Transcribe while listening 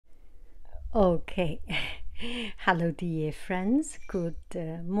Okay. Hello, dear friends. Good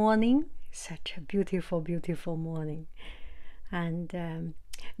morning. Such a beautiful, beautiful morning. And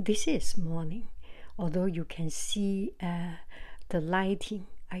this is morning. Although you can see the lighting,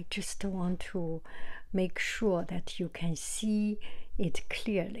 I just want to make sure that you can see it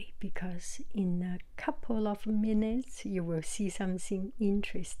clearly, because in a couple of minutes you will see something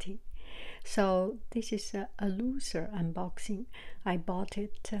interesting. So this is a loser unboxing. I bought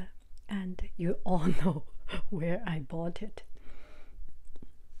it and you all know where I bought it.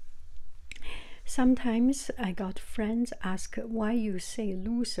 Sometimes I got friends ask why you say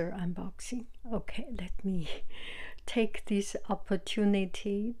loser unboxing. Okay, let me take this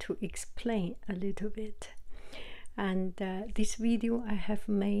opportunity to explain a little bit. And this video I have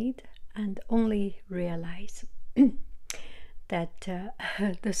made and only realize that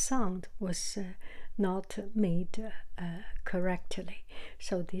the sound was not made correctly.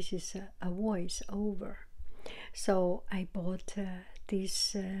 So this is a voice over. So I bought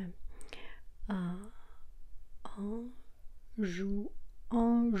this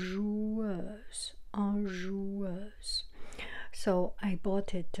enjoueuse. So I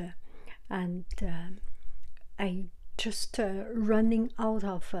bought it and I just running out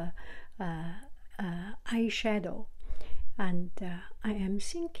of eyeshadow, and I am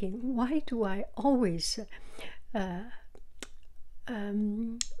thinking, why do I always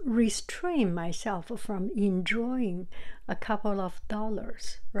restrain myself from enjoying a couple of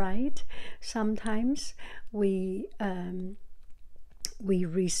dollars, right? Sometimes we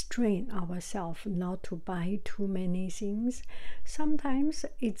restrain ourselves not to buy too many things. Sometimes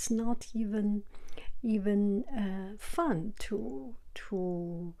it's not even fun to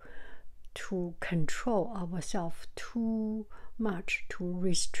control ourselves too much, to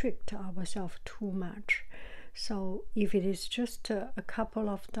restrict ourselves too much. So if it is just a couple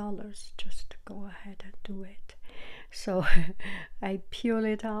of dollars, just go ahead and do it. So I peel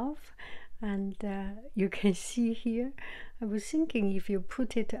it off, and you can see here, I was thinking if you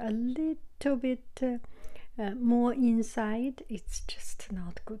put it a little bit more inside, it's just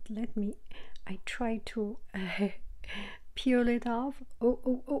not good. I try to peel it off.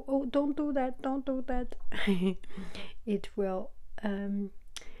 Oh, don't do that, don't do that. It will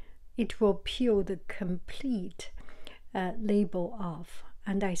peel the complete label off,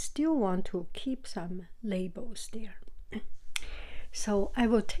 and I still want to keep some labels there. So I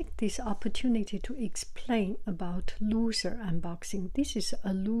will take this opportunity to explain about loser unboxing. This is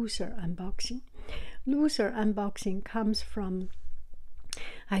a loser unboxing. Loser unboxing comes from,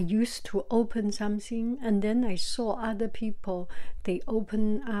 I used to open something and then I saw other people, they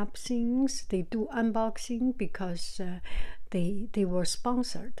open up things, they do unboxing because they were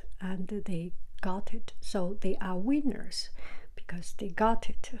sponsored and they got it. So they are winners because they got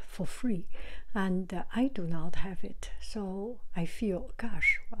it for free, and I do not have it. So I feel,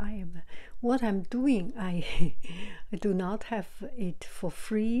 gosh, what I'm doing, I do not have it for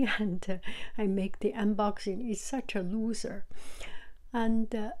free, and I make the unboxing. It's such a loser.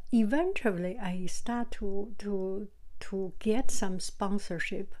 And eventually I start to get some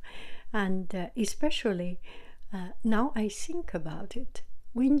sponsorship, and especially now I think about it,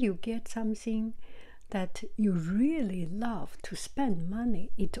 when you get something that you really love to spend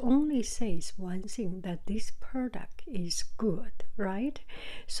money, it only says one thing, that this product is good, right?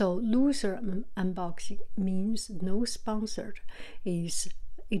 So loser unboxing means no sponsored,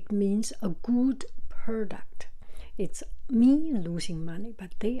 it means a good product. It's me losing money,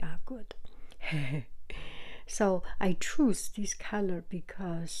 but they are good. So I choose this color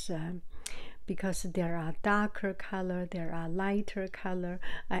because there are darker color, there are lighter color.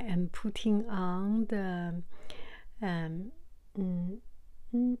 I am putting on the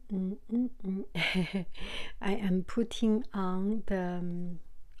I am putting on the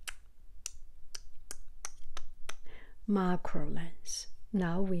macro lens.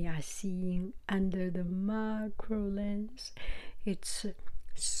 Now we are seeing under the macro lens. It's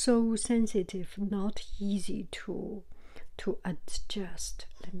so sensitive, not easy to adjust.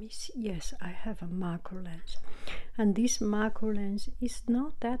 Let me see. Yes, I have a macro lens, and this macro lens is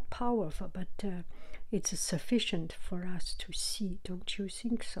not that powerful, but it's sufficient for us to see. Don't you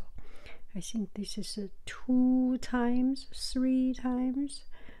think so? I think this is 2 times, 3 times,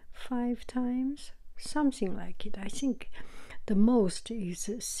 5 times, something like it. I think the most is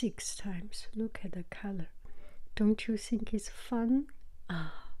 6 times. Look at the color. Don't you think it's fun?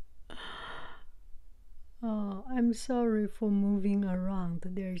 Oh, I'm sorry for moving around.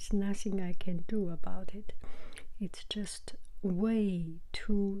 There is nothing I can do about it. It's just way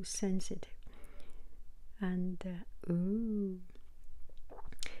too sensitive. And ooh,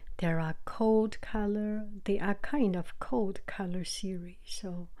 there are cold color. They are kind of cold color series,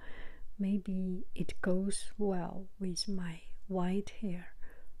 so maybe it goes well with my white hair.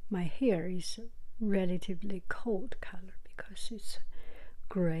 My hair is relatively cold color because it's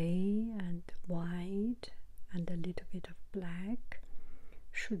gray and white and a little bit of black.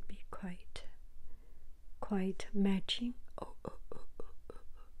 Should be quite matching.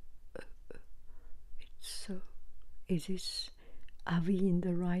 It's so. Are we in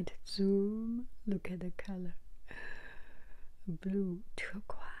the right zoom? Look at the color. Blue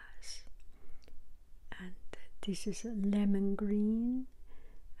turquoise. And this is a lemon green.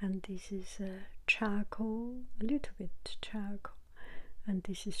 And this is a charcoal, a little bit charcoal. And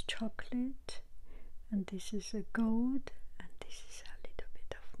this is chocolate. And this is a gold. And this is a little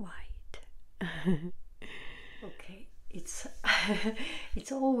bit of white. Okay, it's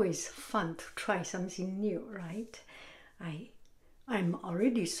always fun to try something new, right? I'm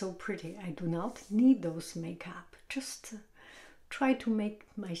already so pretty. I do not need those makeup. Just try to make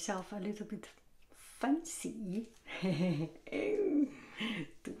myself a little bit fancy. Do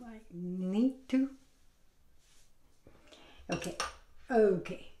I need to? Okay.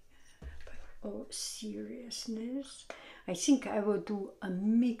 But all seriousness, I think I will do a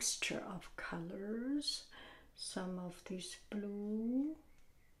mixture of colors. Some of this blue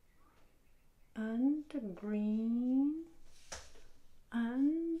and green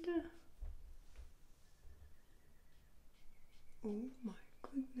and oh my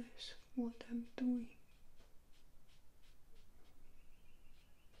goodness, what I'm doing.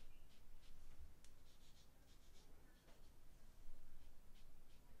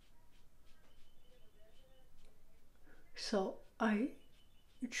 So I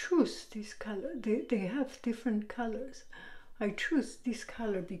choose this color. They have different colors. I choose this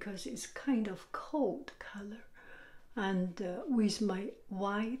color because it's kind of cold color and with my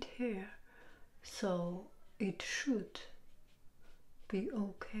white hair, so it should be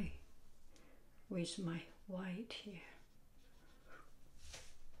okay with my white hair.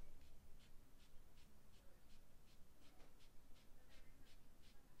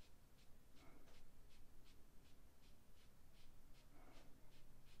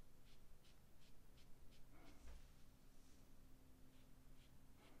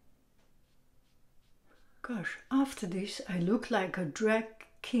 Gosh, after this I look like a drag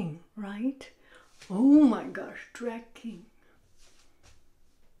king, right? Oh my gosh, drag king.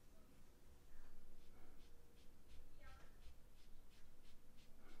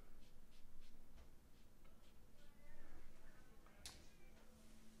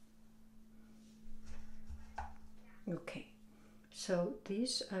 Okay, so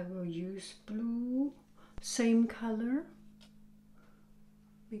this I will use blue, same color,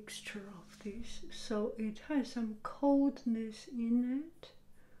 mixture of this, so it has some coldness in it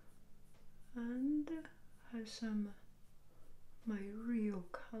and has some my real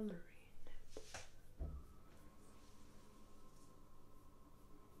color in it.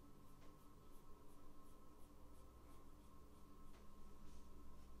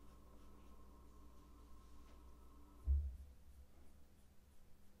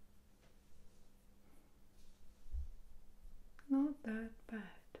 Not that bad,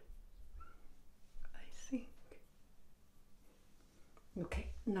 I think. Okay,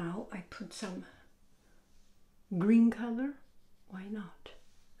 now I put some green color. Why not?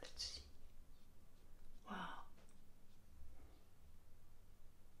 Let's see. Wow.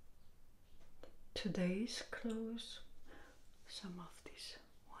 Today's clothes, some of this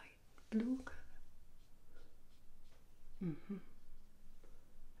white, blue color.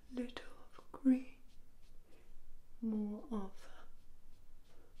 Little of green, more of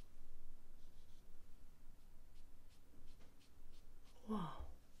wow.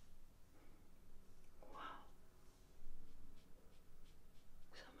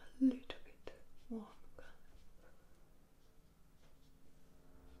 Some a little bit warm color.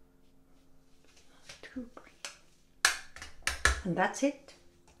 Not too green. And that's it.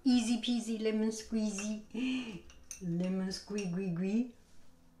 Easy peasy lemon squeezy. Lemon squee.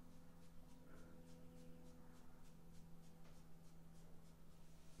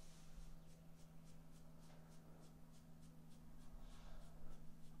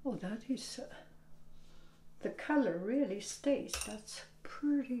 Oh, that is the color really stays. That's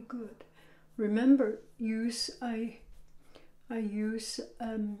pretty good. Remember, I use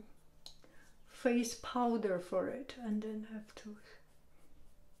face powder for it, and then have to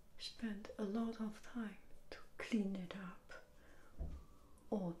spend a lot of time to clean it up.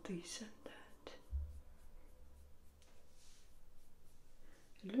 All this and that.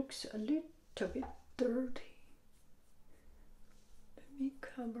 It looks a little bit dirty. Let me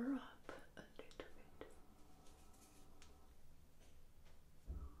cover up a little bit.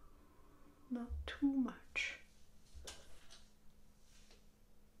 Not too much.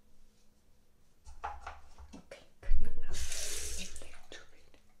 Okay, clean up a little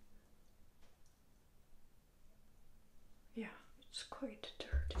bit. Yeah, it's quite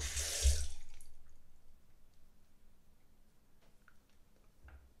dirty.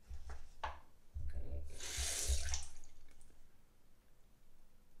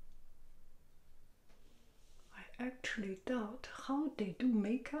 I actually doubt how they do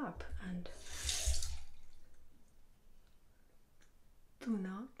makeup and do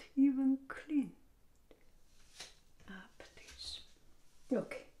not even clean up this.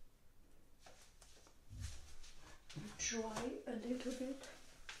 Okay. Dry a little bit.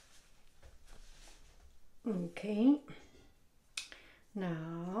 Okay.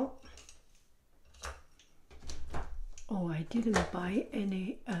 Now, oh, I didn't buy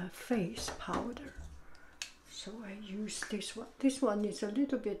any face powder, so I use this one. This one is a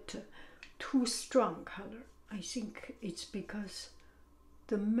little bit too strong color. I think it's because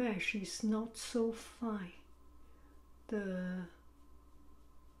the mesh is not so fine.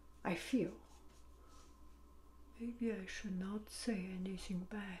 I feel maybe I should not say anything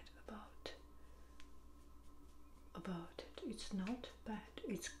bad about it. It's not bad.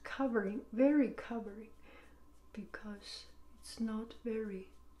 It's covering, very covering, because it's not very,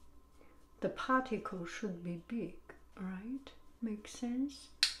 the particle should be big, right? Makes sense?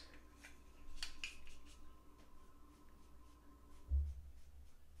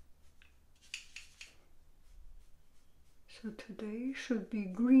 So today should be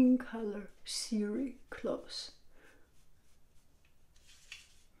green color Siri clothes.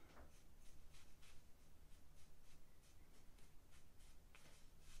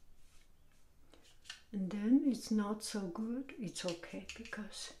 And then it's not so good, it's okay,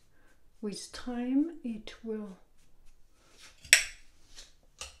 because with time it will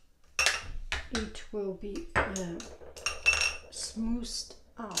be smoothed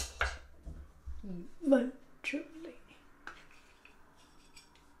out eventually.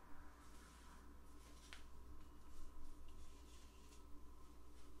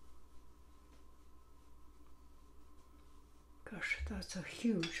 Gosh, that's a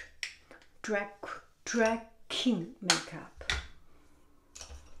huge drag king makeup.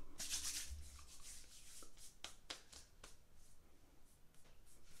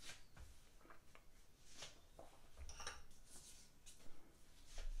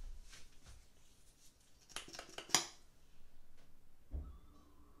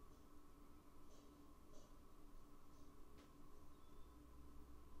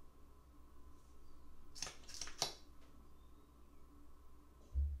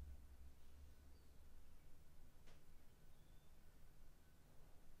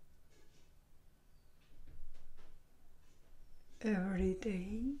 Every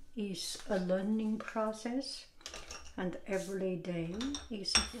day is a learning process, and every day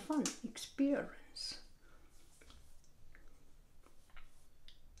is a fun experience.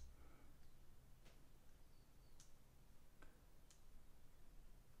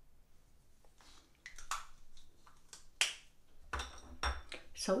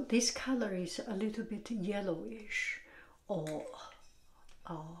 So this color is a little bit yellowish, or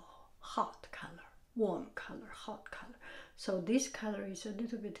hot color, warm color, hot color. So this color is a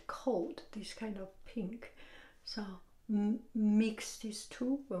little bit cold, this kind of pink. So mix these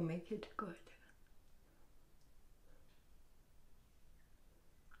two will make it good.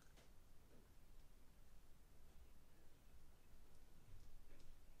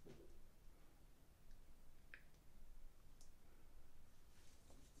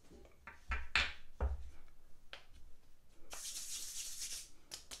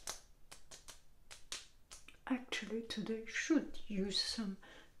 Actually, today should use some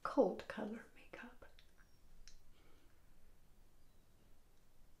cold color makeup.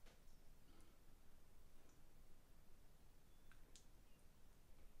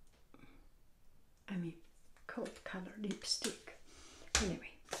 I mean, cold color lipstick.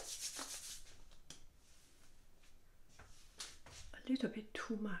 Anyway, a little bit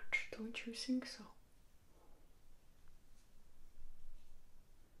too much, don't you think so?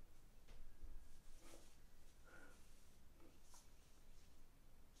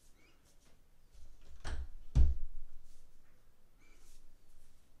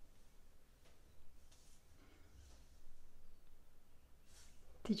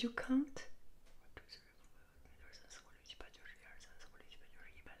 Did you count?